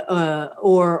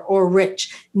 or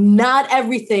rich. Not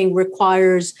everything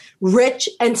requires rich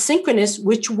and synchronous,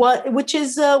 which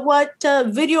is what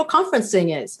video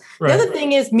conferencing is. Right. The other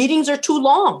thing is meetings are too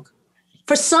long.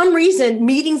 For some reason,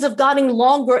 meetings have gotten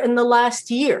longer in the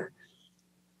last year.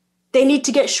 They need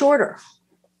to get shorter.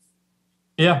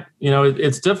 Yeah,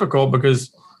 it's difficult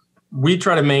because we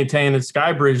try to maintain at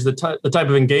Skybridge the type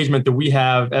of engagement that we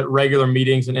have at regular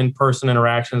meetings and in-person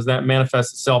interactions that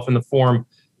manifests itself in the form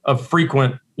of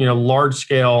frequent,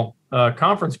 large-scale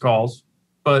conference calls.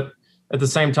 But at the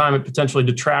same time, it potentially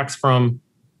detracts from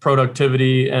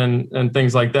productivity and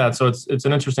things like that. So it's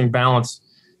an interesting balance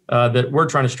that we're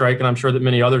trying to strike, and I'm sure that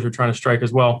many others are trying to strike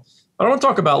as well. But I want to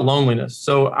talk about loneliness.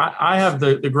 So I have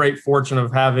the great fortune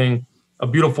of having a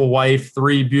beautiful wife,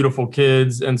 3 beautiful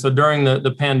kids. And so during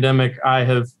the pandemic, I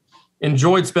have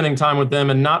enjoyed spending time with them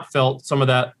and not felt some of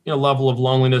that level of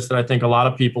loneliness that I think a lot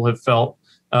of people have felt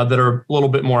that are a little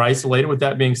bit more isolated. With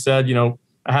that being said,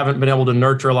 I haven't been able to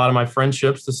nurture a lot of my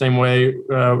friendships the same way,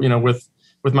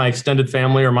 with my extended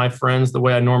family or my friends the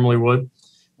way I normally would.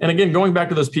 And again, going back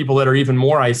to those people that are even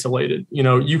more isolated,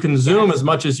 you can Zoom as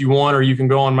much as you want, or you can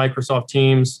go on Microsoft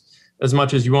Teams as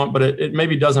much as you want, but it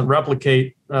maybe doesn't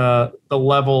replicate the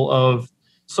level of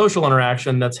social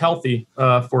interaction that's healthy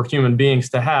for human beings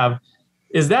to have.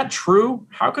 Is that true?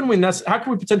 How can we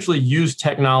potentially use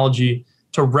technology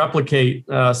to replicate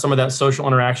some of that social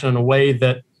interaction in a way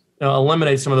that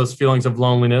eliminates some of those feelings of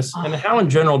loneliness? And how in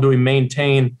general do we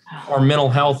maintain our mental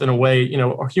health in a way,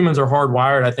 humans are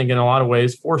hardwired, I think, in a lot of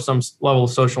ways for some level of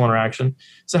social interaction.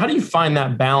 So how do you find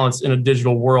that balance in a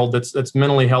digital world that's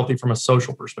mentally healthy from a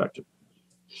social perspective?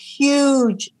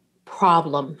 Huge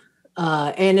problem.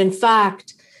 And in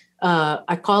fact,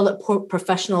 I call it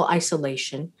professional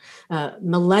isolation.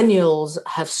 Millennials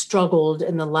have struggled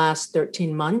in the last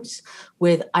 13 months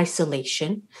with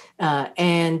isolation,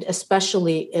 and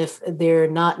especially if they're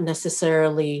not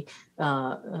necessarily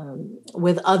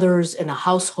with others in a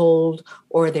household,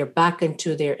 or they're back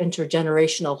into their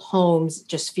intergenerational homes,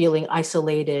 just feeling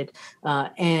isolated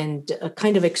and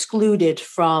kind of excluded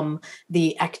from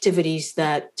the activities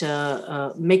that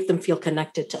make them feel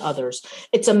connected to others.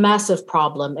 It's a massive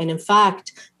problem. And in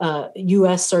fact,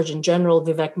 U.S. Surgeon General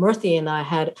Vivek Murthy and I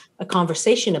had a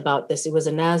conversation about this. It was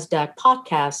a NASDAQ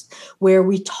podcast where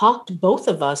we talked, both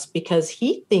of us, because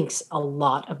he thinks a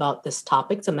lot about this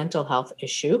topic. It's a mental health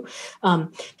issue.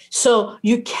 So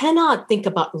you cannot think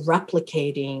about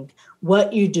replicating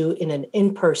what you do in an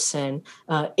in-person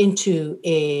into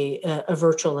a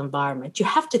virtual environment. You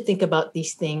have to think about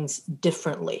these things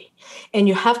differently, and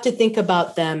you have to think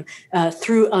about them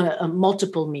through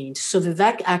multiple means. So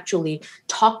Vivek actually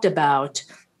talked about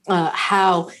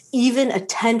how even a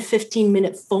 10,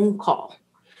 15-minute phone call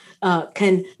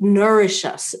can nourish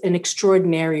us in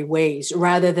extraordinary ways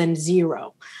rather than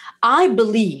zero. I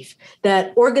believe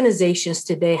that organizations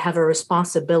today have a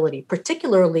responsibility,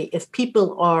 particularly if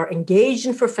people are engaged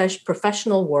in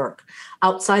professional work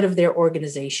outside of their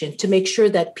organization, to make sure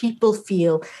that people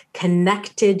feel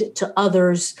connected to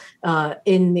others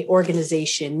in the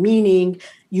organization, meaning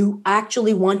you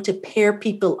actually want to pair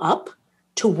people up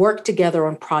to work together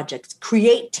on projects,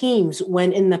 create teams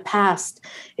when in the past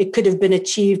it could have been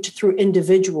achieved through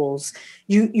individuals.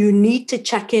 You need to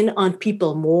check in on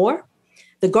people more.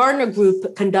 The Gartner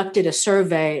Group conducted a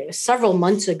survey several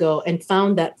months ago and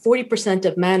found that 40%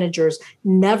 of managers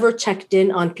never checked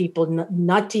in on people,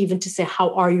 not even to say, how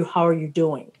are you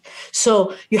doing?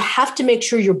 So you have to make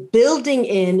sure you're building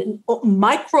in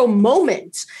micro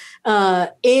moments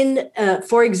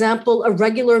for example, a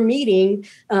regular meeting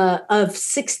of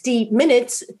 60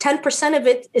 minutes, 10% of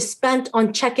it is spent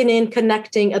on checking in,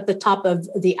 connecting at the top of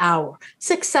the hour,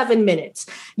 6-7 minutes.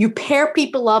 You pair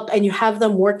people up and you have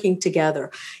them working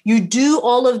together. You do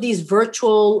all of these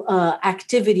virtual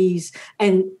activities,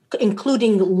 and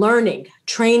including learning,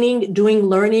 training, doing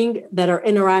learning that are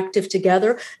interactive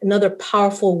together, another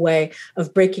powerful way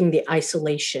of breaking the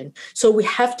isolation. So we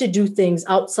have to do things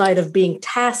outside of being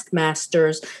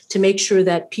taskmasters to make sure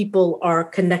that people are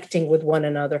connecting with one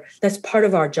another. That's part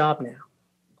of our job now.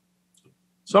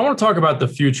 So I want to talk about the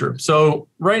future. So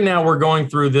right now we're going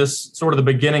through this sort of the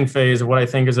beginning phase of what I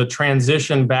think is a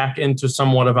transition back into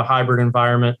somewhat of a hybrid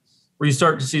environment, where you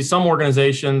start to see some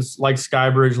organizations like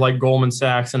Skybridge, like Goldman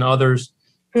Sachs and others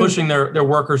pushing their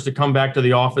workers to come back to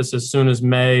the office as soon as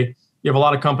May. You have a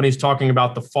lot of companies talking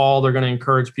about the fall. They're going to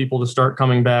encourage people to start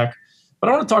coming back. But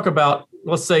I want to talk about,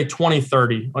 let's say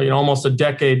 2030, almost a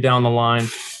decade down the line.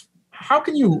 How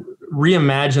can you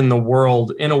reimagine the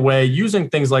world in a way using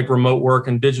things like remote work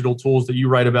and digital tools that you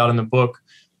write about in the book?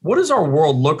 What does our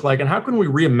world look like, and how can we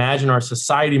reimagine our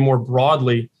society more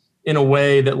broadly in a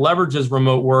way that leverages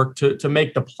remote work to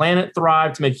make the planet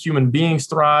thrive, to make human beings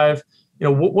thrive?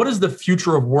 What does the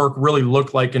future of work really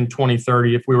look like in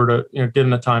 2030 if we were to get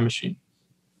in a time machine?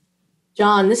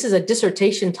 John, this is a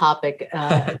dissertation topic.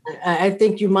 I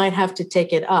think you might have to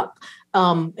take it up.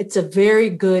 It's a very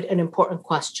good and important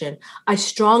question. I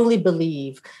strongly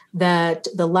believe that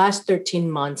the last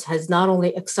 13 months has not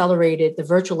only accelerated the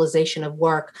virtualization of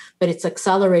work, but it's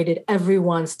accelerated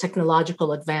everyone's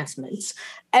technological advancements.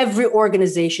 Every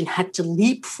organization had to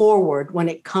leap forward when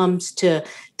it comes to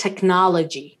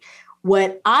technology.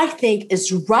 What I think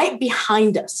is right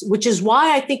behind us, which is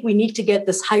why I think we need to get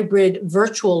this hybrid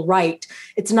virtual right.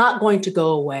 It's not going to go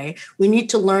away. We need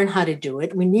to learn how to do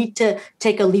it. We need to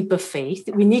take a leap of faith.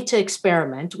 We need to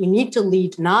experiment. We need to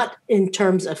lead not in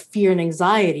terms of fear and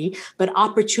anxiety, but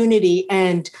opportunity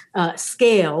and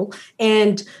scale.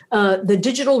 And the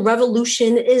digital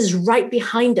revolution is right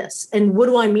behind us. And what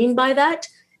do I mean by that?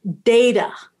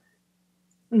 Data,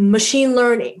 machine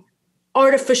learning,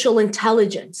 artificial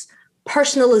intelligence,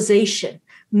 personalization,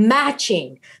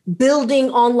 matching, building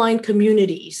online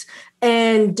communities,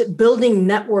 and building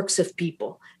networks of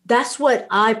people. That's what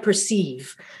I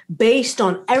perceive based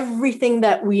on everything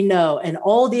that we know and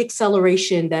all the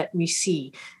acceleration that we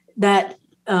see, that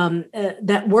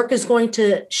work is going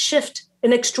to shift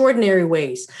in extraordinary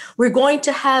ways. We're going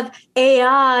to have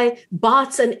AI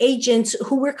bots and agents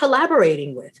who we're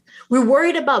collaborating with. We're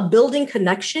worried about building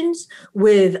connections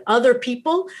with other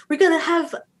people. We're going to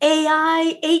have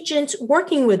AI agents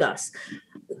working with us.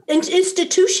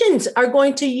 Institutions are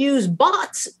going to use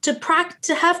bots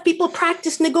to have people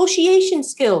practice negotiation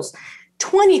skills.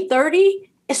 2030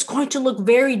 is going to look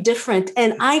very different.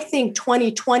 And I think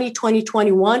 2020,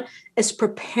 2021 is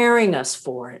preparing us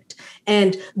for it.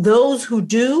 And those who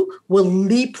do will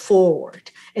leap forward.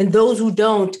 And those who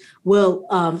don't will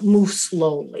move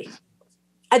slowly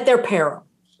at their peril.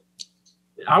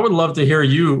 I would love to hear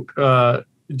you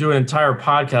do an entire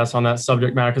podcast on that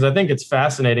subject matter, because I think it's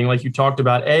fascinating. Like you talked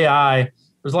about AI,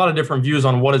 there's a lot of different views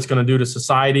on what it's going to do to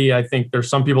society. I think there's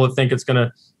some people that think it's going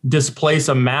to displace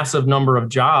a massive number of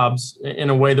jobs in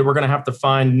a way that we're going to have to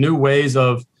find new ways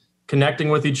of connecting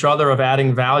with each other, of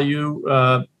adding value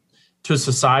to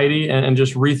society, and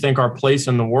just rethink our place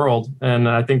in the world. And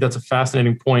I think that's a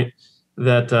fascinating point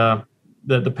that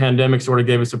the pandemic sort of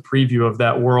gave us a preview of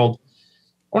that world.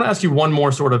 I want to ask you one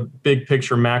more sort of big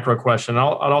picture macro question. I'd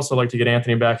also like to get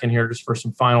Anthony back in here just for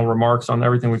some final remarks on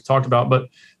everything we've talked about. But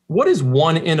what is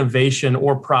one innovation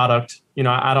or product?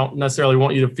 I don't necessarily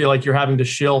want you to feel like you're having to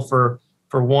shill for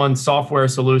one software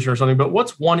solution or something, but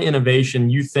what's one innovation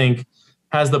you think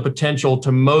has the potential to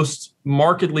most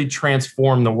markedly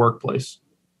transform the workplace?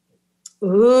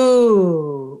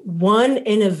 Ooh, one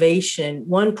innovation,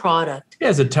 one product. Yeah,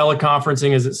 is it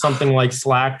teleconferencing? Is it something like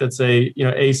Slack that's a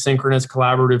asynchronous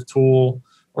collaborative tool?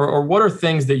 Or what are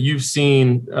things that you've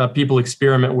seen people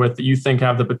experiment with that you think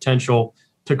have the potential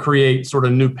to create sort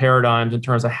of new paradigms in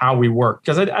terms of how we work?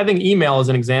 Because I think email is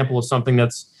an example of something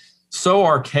that's so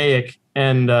archaic,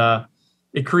 and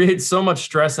it creates so much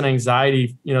stress and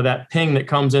anxiety, that ping that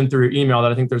comes in through your email,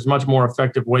 that I think there's much more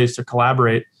effective ways to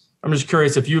collaborate. I'm just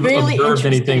curious if you've observed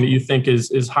anything that you think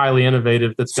is highly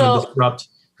innovative that's going to disrupt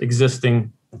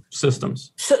existing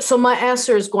systems. So my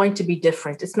answer is going to be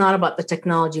different. It's not about the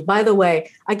technology. By the way,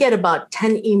 I get about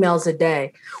 10 emails a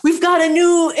day. We've got a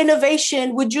new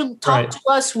innovation. Would you talk to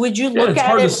us? Would you look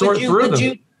at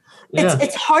it?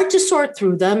 It's hard to sort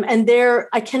through them. And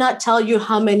I cannot tell you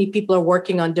how many people are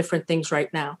working on different things right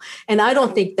now. And I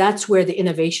don't think that's where the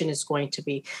innovation is going to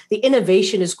be. The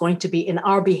innovation is going to be in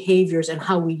our behaviors and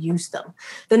how we use them.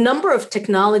 The number of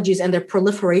technologies and their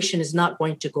proliferation is not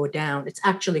going to go down. It's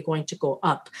actually going to go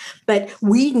up. But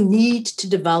we need to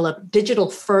develop digital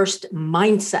first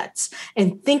mindsets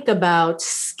and think about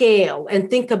scale and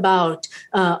think about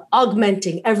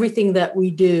augmenting everything that we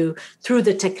do through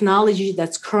the technology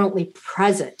that's currently currently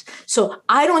present. So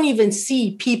I don't even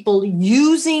see people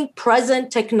using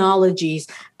present technologies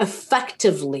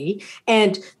effectively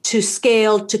and to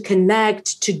scale, to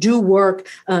connect, to do work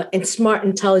in smart,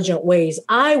 intelligent ways.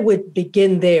 I would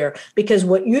begin there, because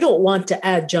what you don't want to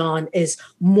add, John, is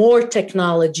more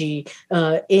technology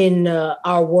in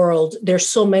our world. There's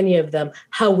so many of them.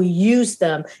 How we use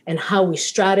them and how we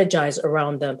strategize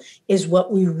around them is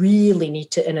what we really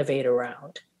need to innovate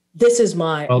around. This is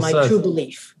my true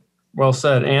belief. Well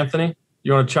said. Anthony,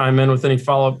 you want to chime in with any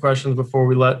follow-up questions before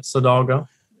we let Tsedal go?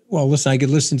 Well, listen, I could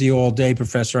listen to you all day,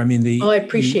 Professor. I mean, I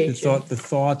appreciate the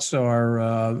thoughts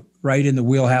are right in the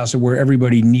wheelhouse of where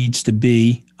everybody needs to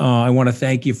be. I want to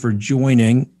thank you for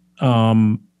joining.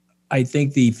 I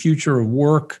think the future of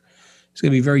work is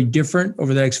going to be very different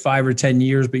over the next 5 or 10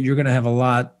 years, but you're going to have a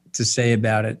lot to say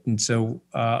about it. And so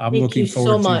I'm looking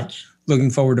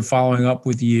forward to following up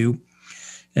with you.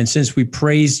 And since we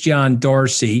praised John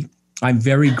Darcy, I'm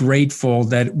very grateful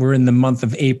that we're in the month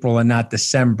of April and not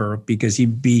December, because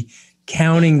he'd be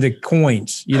counting the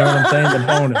coins. You know what I'm saying? The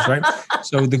bonus, right?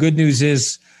 So the good news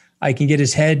is I can get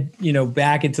his head,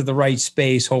 back into the right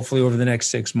space, hopefully over the next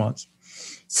 6 months.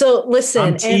 So listen,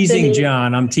 I'm teasing Anthony,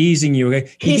 John. I'm teasing you.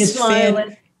 Okay. He's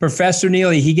smiling. Professor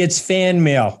Neeley, he gets fan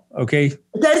mail. Okay.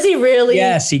 Does he really?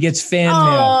 Yes, he gets fan mail.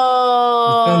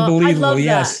 Oh, it's unbelievable. I love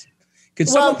yes. That. Could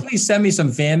someone please send me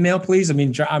some fan mail, please? I'm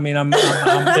it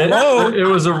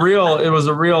was a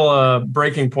real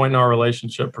breaking point in our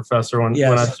relationship, Professor, when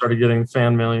I started getting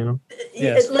fan mail,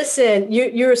 Yes. Listen,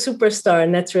 you're a superstar,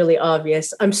 and that's really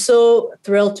obvious. I'm so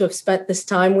thrilled to have spent this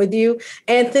time with you.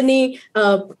 Anthony,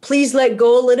 please let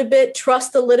go a little bit,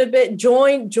 trust a little bit,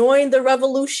 join the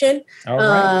revolution. All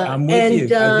right. I'm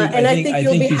with you. I think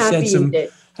you'll be happy you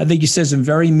did. I think you said some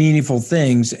very meaningful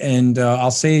things. And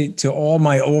I'll say to all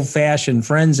my old-fashioned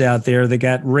friends out there that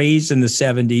got raised in the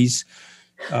 70s,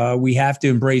 we have to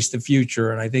embrace the future.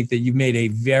 And I think that you made a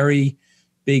very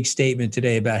big statement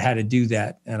today about how to do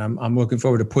that. And I'm looking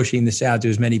forward to pushing this out to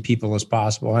as many people as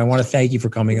possible. And I want to thank you for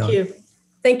coming on.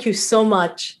 Thank you so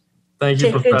much. Thank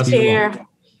you, Professor.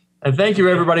 And thank you,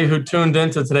 everybody who tuned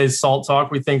into today's SALT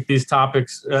Talk. We think these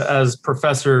topics, as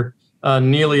Professor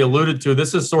Neeley alluded to,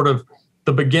 this is sort of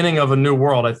the beginning of a new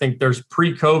world. I think there's the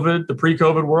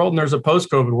pre-COVID world, and there's a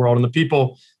post-COVID world. And the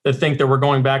people that think that we're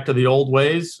going back to the old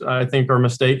ways, I think are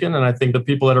mistaken. And I think the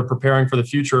people that are preparing for the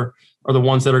future are the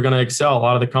ones that are going to excel. A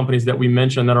lot of the companies that we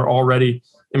mentioned that are already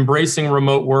embracing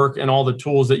remote work and all the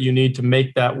tools that you need to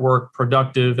make that work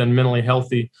productive and mentally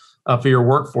healthy for your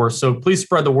workforce. So please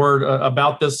spread the word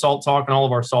about this SALT Talk and all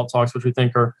of our SALT Talks, which we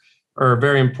think are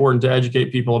very important to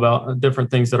educate people about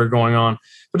different things that are going on.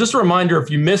 But just a reminder, if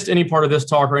you missed any part of this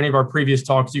talk or any of our previous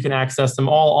talks, you can access them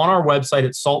all on our website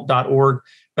at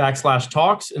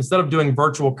salt.org/talks. Instead of doing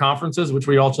virtual conferences, which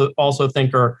we also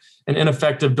think are an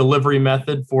ineffective delivery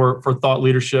method for thought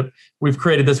leadership, we've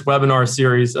created this webinar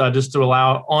series just to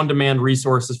allow on-demand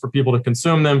resources for people to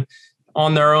consume them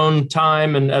on their own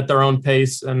time and at their own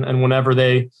pace and whenever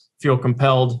they feel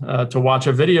compelled to watch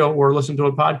a video or listen to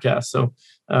a podcast. So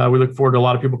we look forward to a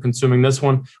lot of people consuming this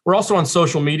one. We're also on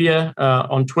social media.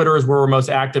 On Twitter is where we're most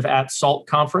active at SALT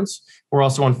Conference. We're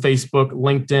also on Facebook,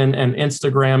 LinkedIn, and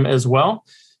Instagram as well.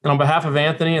 And on behalf of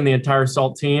Anthony and the entire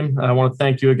SALT team, I want to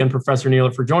thank you again, Professor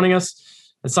Naylor, for joining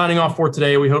us. And signing off for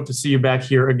today, we hope to see you back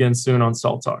here again soon on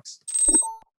SALT Talks.